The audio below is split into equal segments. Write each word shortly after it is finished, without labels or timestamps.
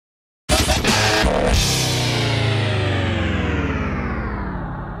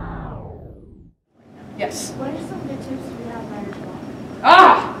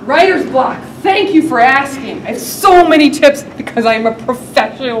block. Thank you for asking. I have so many tips because I'm a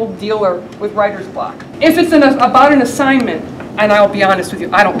professional dealer with writer's block. If it's about an assignment, and I'll be honest with you,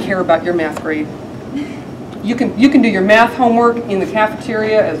 I don't care about your math grade. You can do your math homework in the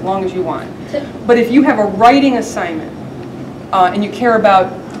cafeteria as long as you want. But if you have a writing assignment and you care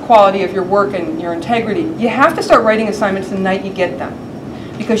about the quality of your work and your integrity, you have to start writing assignments the night you get them.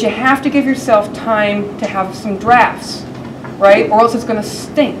 Because you have to give yourself time to have some drafts, right? Or else it's going to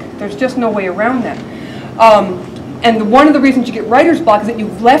stink. There's just no way around that. And one of the reasons you get writer's block is that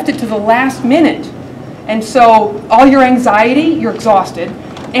you've left it to the last minute. And so all your anxiety, you're exhausted,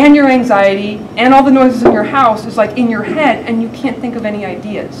 and your anxiety and all the noises in your house is like in your head, and you can't think of any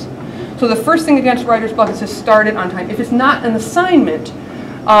ideas. So the first thing against writer's block is to start it on time. If it's not an assignment,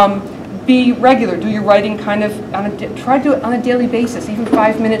 be regular. Do your writing kind of try to do it on a daily basis. Even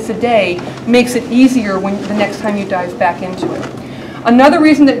 5 minutes a day makes it easier when the next time you dive back into it. Another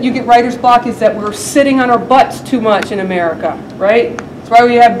reason that you get writer's block is that we're sitting on our butts too much in America, right? That's why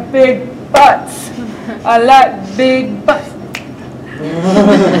we have big butts. I like big butts.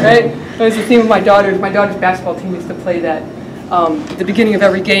 Right? That was the theme of my daughter's. My daughter's basketball team used to play that at the beginning of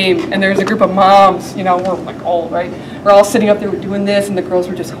every game, and there's a group of moms, you know, we're like old, right? We're all sitting up there doing this, and the girls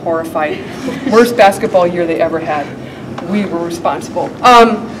were just horrified. Worst basketball year they ever had. We were responsible.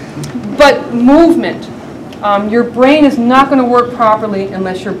 But movement. Your brain is not going to work properly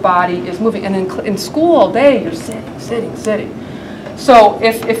unless your body is moving. And in school all day, you're sitting, sitting, sitting. So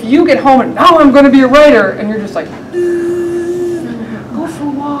if you get home and now I'm going to be a writer, and you're just like, go for a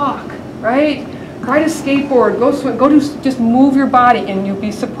walk, right? Ride a skateboard, go swim, just move your body, and you'll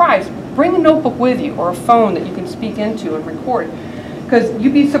be surprised. Bring a notebook with you or a phone that you can speak into and record. Because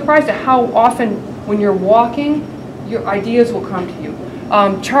you'd be surprised at how often when you're walking, your ideas will come to you.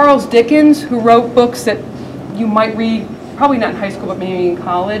 Charles Dickens, who wrote books that you might read, probably not in high school, but maybe in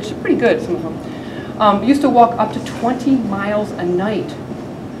college, pretty good, some of them, used to walk up to 20 miles a night.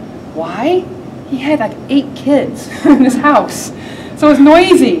 Why? He had like 8 kids in his house. So it was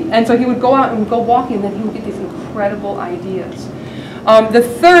noisy, and so he would go out and go walking, and then he would get these incredible ideas. The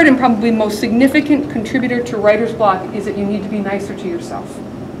third and probably most significant contributor to writer's block is that you need to be nicer to yourself.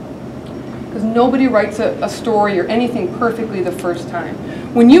 Because nobody writes a story or anything perfectly the first time.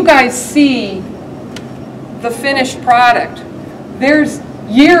 When you guys see the finished product, there's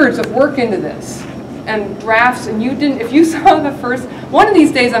years of work into this and drafts, and you didn't, if you saw the first, one of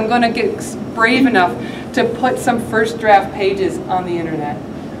these days I'm going to get brave enough to put some first draft pages on the internet.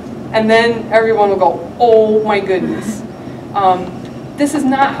 And then everyone will go, oh my goodness. This is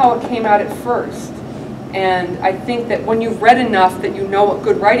not how it came out at first. And I think that when you've read enough that you know what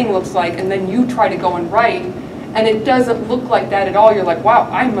good writing looks like, and then you try to go and write, and it doesn't look like that at all, you're like, wow,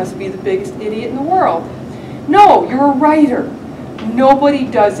 I must be the biggest idiot in the world. No, you're a writer. Nobody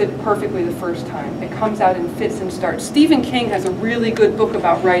does it perfectly the first time. It comes out in fits and starts. Stephen King has a really good book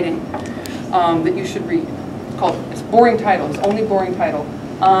about writing that you should read. It's a boring title, it's only boring title,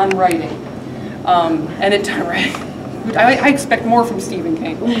 On Writing. And it, right, I expect more from Stephen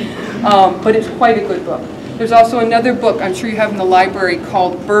King, but it's quite a good book. There's also another book I'm sure you have in the library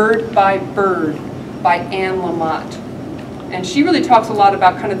called Bird by Bird by Anne Lamott. And she really talks a lot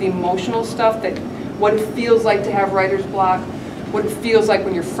about kind of the emotional stuff, that what it feels like to have writer's block, what it feels like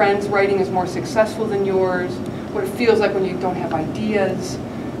when your friend's writing is more successful than yours, what it feels like when you don't have ideas.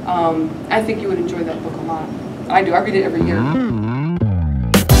 I think you would enjoy that book a lot. I do. I read it every year.